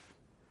life.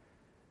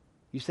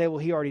 You say, well,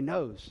 He already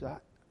knows.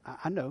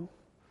 I know.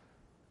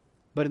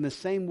 But in the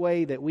same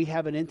way that we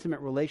have an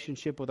intimate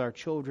relationship with our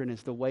children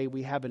is the way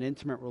we have an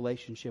intimate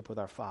relationship with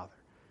our Father.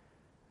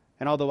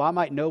 And although I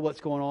might know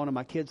what's going on in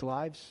my kids'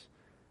 lives,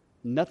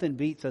 nothing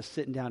beats us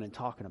sitting down and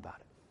talking about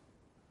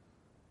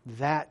it.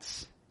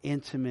 That's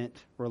intimate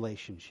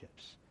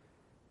relationships.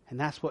 And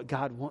that's what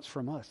God wants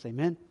from us.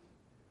 Amen?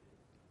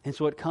 And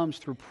so it comes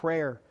through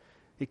prayer.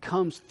 It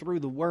comes through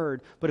the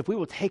Word. But if we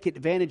will take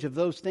advantage of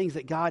those things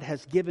that God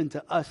has given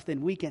to us,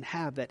 then we can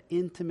have that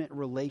intimate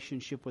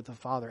relationship with the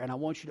Father. And I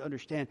want you to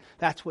understand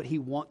that's what He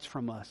wants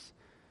from us.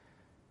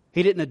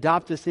 He didn't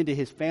adopt us into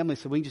His family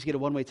so we can just get a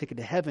one-way ticket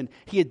to heaven.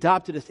 He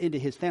adopted us into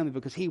His family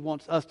because He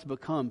wants us to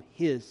become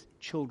His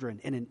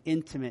children in an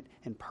intimate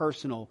and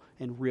personal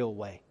and real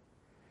way.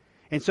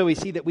 And so we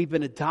see that we've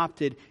been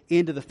adopted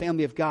into the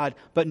family of God.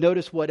 But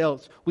notice what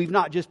else. We've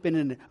not just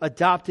been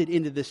adopted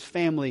into this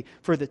family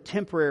for the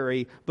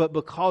temporary, but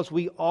because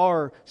we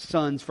are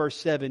sons, verse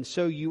 7.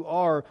 So you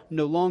are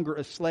no longer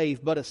a slave,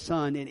 but a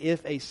son. And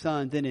if a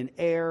son, then an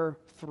heir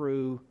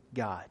through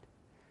God.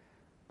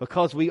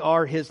 Because we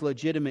are His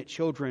legitimate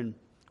children,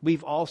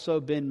 we've also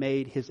been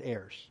made His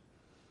heirs.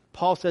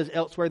 Paul says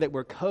elsewhere that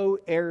we're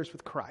co-heirs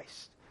with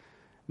Christ.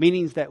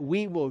 Meaning that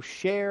we will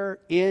share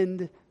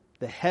in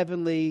the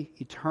heavenly,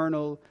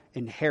 eternal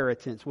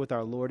inheritance with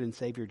our Lord and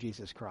Savior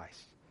Jesus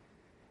Christ.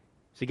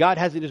 See, God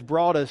hasn't just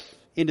brought us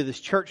into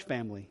this church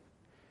family.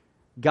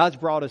 God's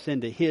brought us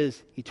into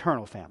His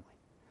eternal family.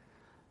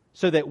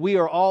 So that we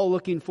are all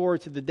looking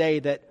forward to the day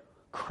that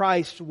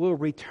Christ will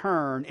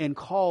return and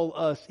call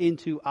us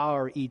into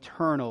our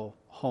eternal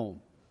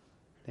home.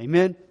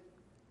 Amen?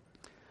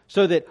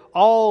 So that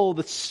all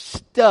the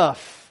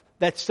stuff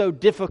that's so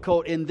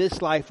difficult in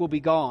this life will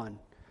be gone.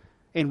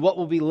 And what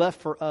will be left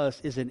for us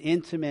is an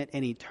intimate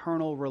and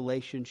eternal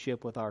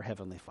relationship with our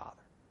Heavenly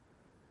Father.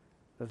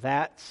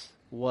 That's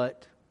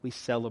what we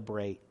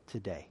celebrate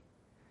today.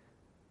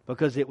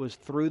 Because it was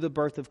through the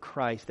birth of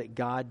Christ that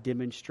God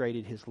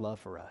demonstrated His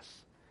love for us.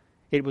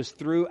 It was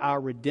through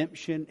our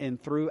redemption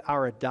and through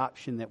our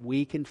adoption that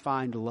we can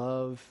find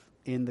love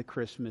in the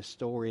Christmas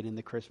story and in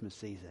the Christmas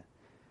season.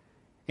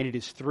 And it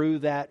is through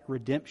that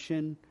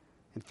redemption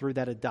and through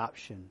that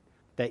adoption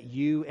that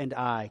you and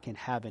I can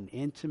have an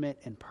intimate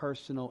and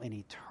personal and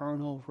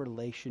eternal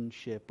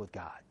relationship with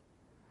God.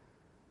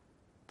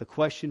 The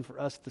question for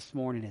us this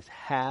morning is,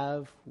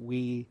 have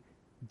we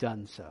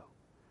done so?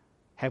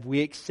 Have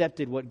we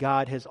accepted what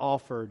God has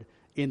offered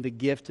in the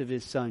gift of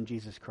His Son,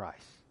 Jesus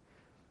Christ?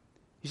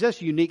 You see,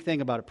 that's a unique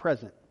thing about a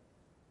present.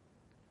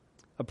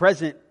 A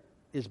present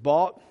is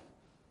bought,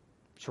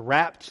 it's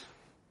wrapped,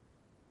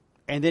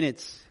 and then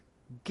it's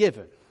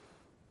given.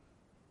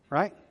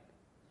 Right?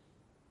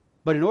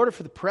 But in order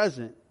for the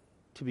present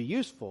to be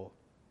useful,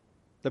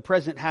 the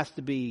present has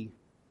to be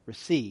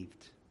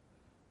received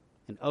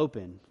and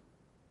opened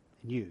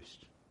and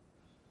used.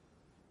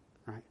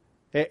 Right?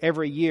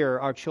 Every year,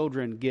 our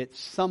children get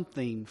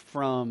something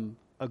from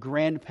a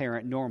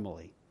grandparent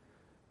normally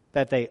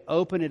that they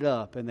open it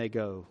up and they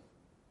go,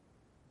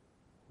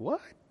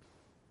 "What?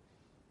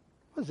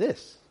 What's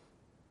this?"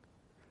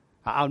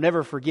 I'll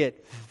never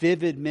forget,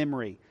 vivid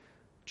memory.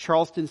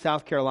 Charleston,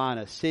 South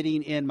Carolina,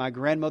 sitting in my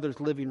grandmother's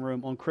living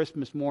room on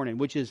Christmas morning,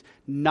 which is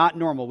not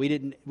normal.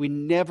 We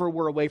never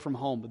were away from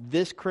home. But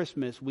this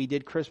Christmas, we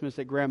did Christmas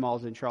at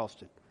Grandma's in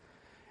Charleston.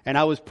 And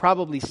I was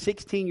probably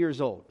 16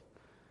 years old.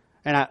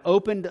 And I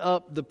opened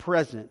up the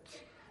present,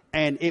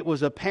 and it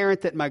was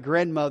apparent that my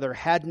grandmother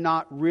had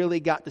not really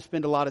got to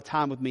spend a lot of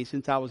time with me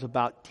since I was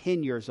about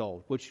 10 years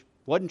old, which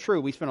wasn't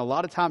true. We spent a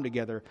lot of time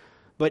together.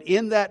 But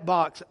in that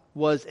box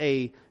was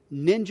a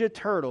Ninja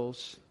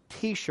Turtles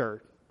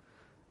t-shirt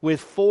with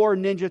 4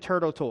 Ninja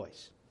Turtle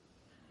toys.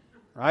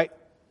 Right?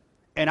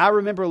 And I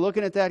remember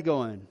looking at that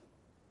going,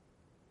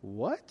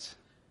 what?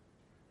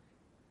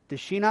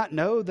 Does she not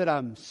know that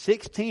I'm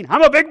 16?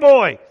 I'm a big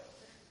boy!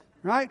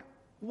 Right?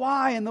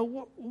 Why in the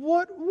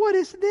what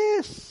is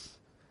this?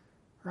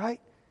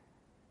 Right?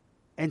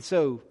 And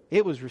so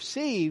it was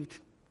received,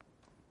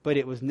 but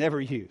it was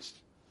never used.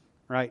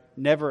 Right?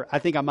 Never. I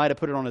think I might have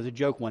put it on as a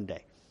joke one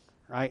day.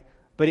 Right?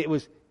 But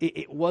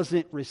it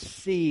wasn't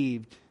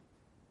received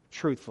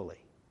truthfully.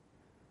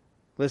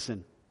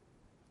 Listen,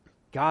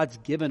 God's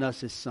given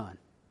us His Son.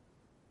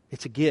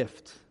 It's a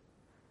gift.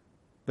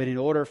 But in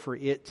order for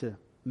it to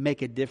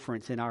make a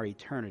difference in our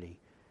eternity,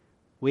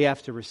 we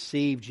have to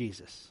receive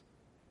Jesus.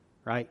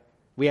 Right?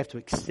 We have to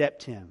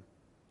accept Him.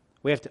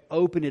 We have to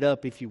open it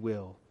up, if you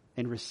will,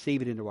 and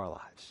receive it into our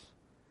lives.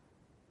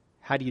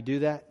 How do you do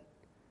that?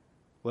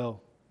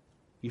 Well,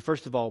 you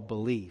first of all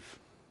believe.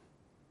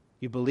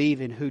 You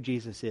believe in who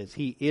Jesus is.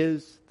 He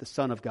is the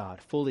Son of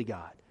God, fully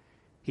God.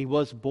 He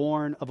was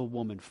born of a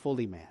woman,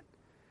 fully man.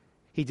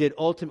 He did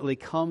ultimately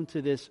come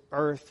to this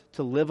earth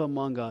to live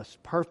among us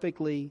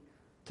perfectly,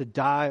 to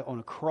die on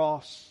a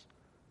cross,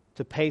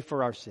 to pay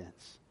for our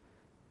sins.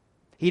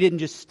 He didn't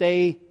just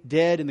stay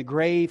dead in the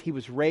grave. He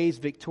was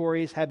raised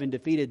victorious, having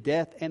defeated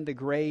death and the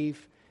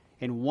grave.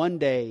 And one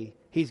day,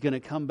 He's going to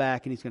come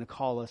back and He's going to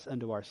call us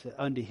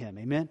unto Him.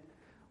 Amen?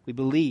 We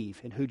believe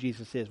in who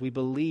Jesus is. We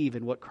believe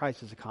in what Christ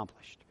has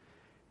accomplished.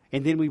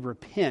 And then we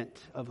repent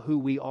of who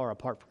we are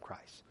apart from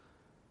Christ.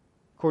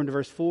 According to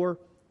verse 4,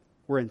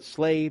 we're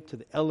enslaved to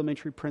the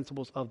elementary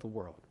principles of the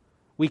world.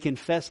 We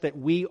confess that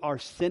we are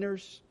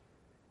sinners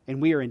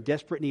and we are in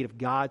desperate need of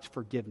God's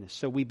forgiveness.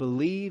 So we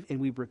believe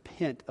and we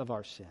repent of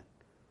our sin.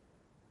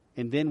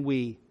 And then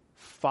we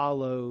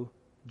follow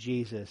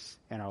Jesus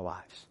in our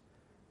lives.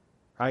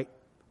 Right?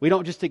 We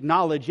don't just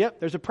acknowledge,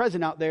 yep, there's a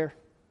present out there.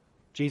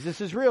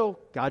 Jesus is real.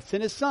 God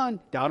sent His Son,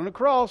 died on the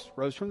cross,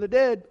 rose from the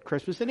dead,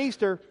 Christmas and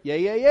Easter.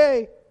 Yay, yay,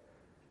 yay.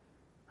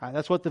 Right,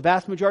 that's what the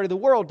vast majority of the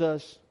world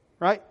does,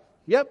 right?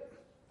 Yep,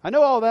 I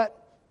know all that.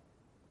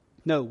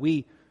 No,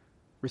 we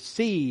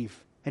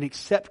receive and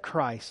accept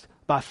Christ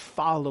by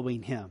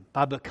following Him,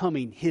 by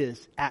becoming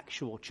His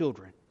actual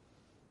children.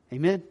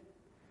 Amen?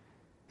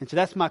 And so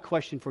that's my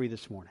question for you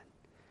this morning.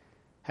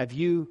 Have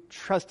you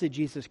trusted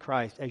Jesus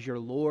Christ as your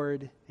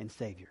Lord and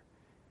Savior?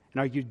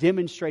 And are you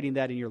demonstrating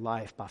that in your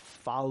life by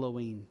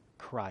following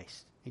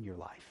Christ in your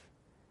life?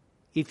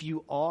 If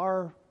you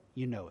are,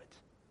 you know it.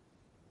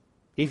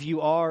 If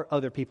you are,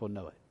 other people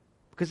know it.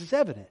 Because it's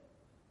evident.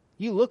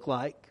 You look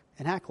like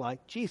and act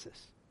like Jesus.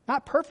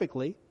 Not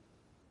perfectly,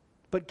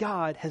 but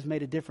God has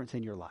made a difference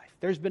in your life.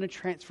 There's been a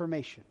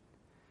transformation.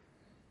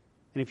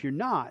 And if you're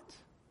not,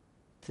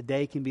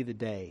 today can be the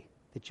day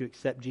that you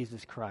accept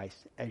Jesus Christ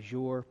as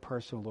your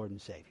personal Lord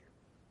and Savior.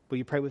 Will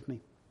you pray with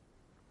me?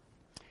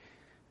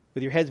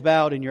 With your heads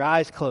bowed and your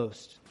eyes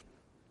closed,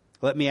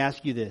 let me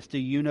ask you this. Do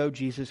you know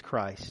Jesus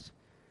Christ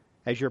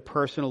as your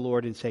personal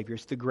Lord and Savior?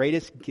 It's the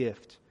greatest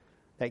gift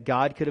that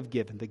God could have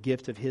given, the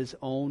gift of His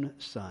own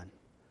Son.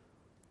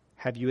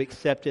 Have you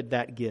accepted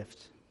that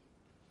gift?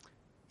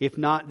 If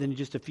not, then in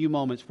just a few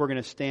moments we're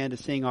going to stand to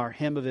sing our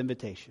hymn of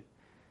invitation.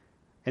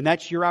 And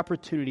that's your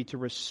opportunity to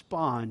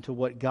respond to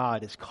what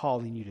God is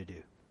calling you to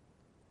do.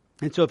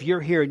 And so if you're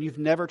here and you've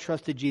never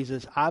trusted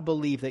Jesus, I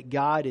believe that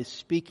God is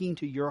speaking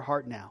to your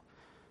heart now.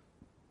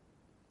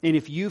 And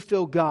if you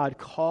feel God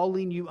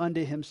calling you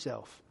unto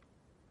Himself,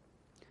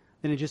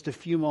 then in just a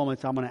few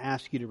moments I'm going to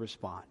ask you to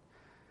respond.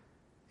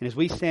 And as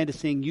we stand to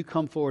sing, you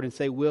come forward and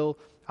say, Will,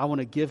 I want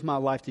to give my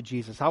life to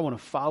Jesus. I want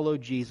to follow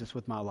Jesus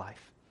with my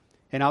life.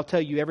 And I'll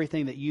tell you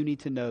everything that you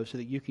need to know so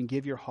that you can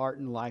give your heart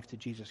and life to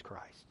Jesus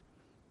Christ.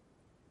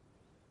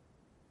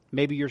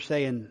 Maybe you're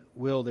saying,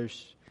 Will,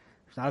 there's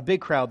not a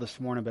big crowd this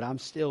morning, but I'm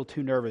still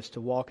too nervous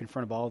to walk in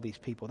front of all these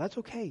people. That's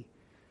okay.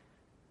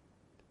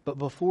 But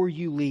before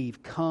you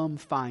leave, come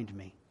find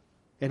me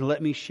and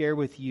let me share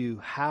with you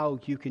how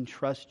you can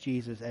trust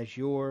Jesus as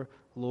your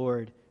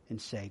Lord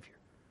and Savior.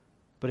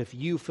 But if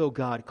you feel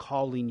God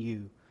calling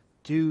you,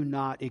 do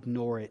not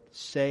ignore it.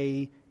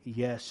 Say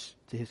yes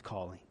to His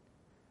calling.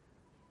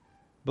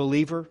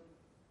 Believer,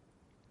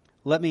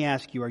 let me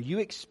ask you, are you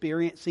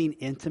experiencing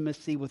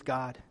intimacy with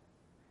God?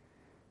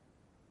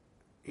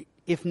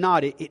 If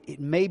not, it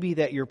may be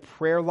that your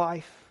prayer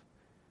life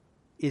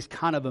is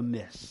kind of a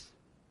miss.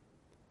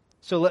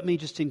 So let me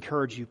just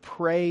encourage you,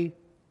 pray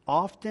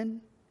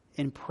often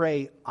and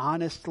pray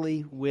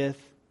honestly with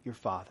your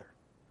Father.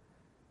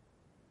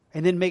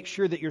 And then make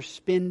sure that you're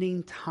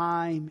spending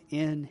time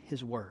in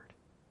His Word.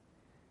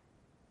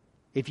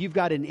 If you've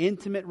got an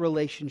intimate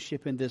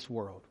relationship in this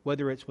world,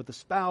 whether it's with a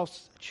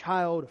spouse, a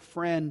child, a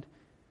friend,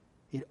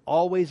 it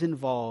always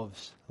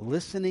involves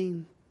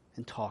listening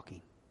and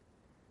talking.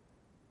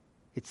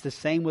 It's the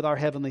same with our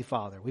Heavenly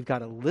Father. We've got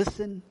to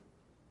listen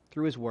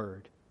through His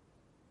Word,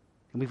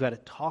 and we've got to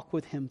talk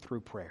with Him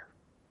through prayer.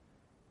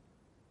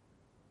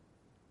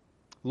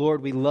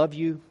 Lord, we love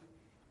You.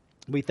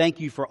 We thank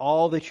You for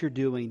all that You're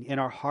doing in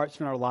our hearts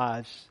and our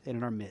lives and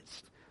in our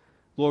midst.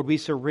 Lord, we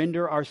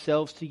surrender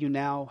ourselves to You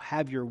now.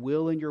 Have Your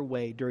will and Your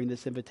way during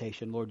this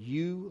invitation. Lord,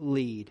 You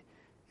lead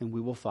and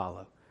we will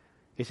follow.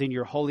 It's in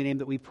Your holy name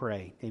that we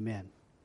pray. Amen.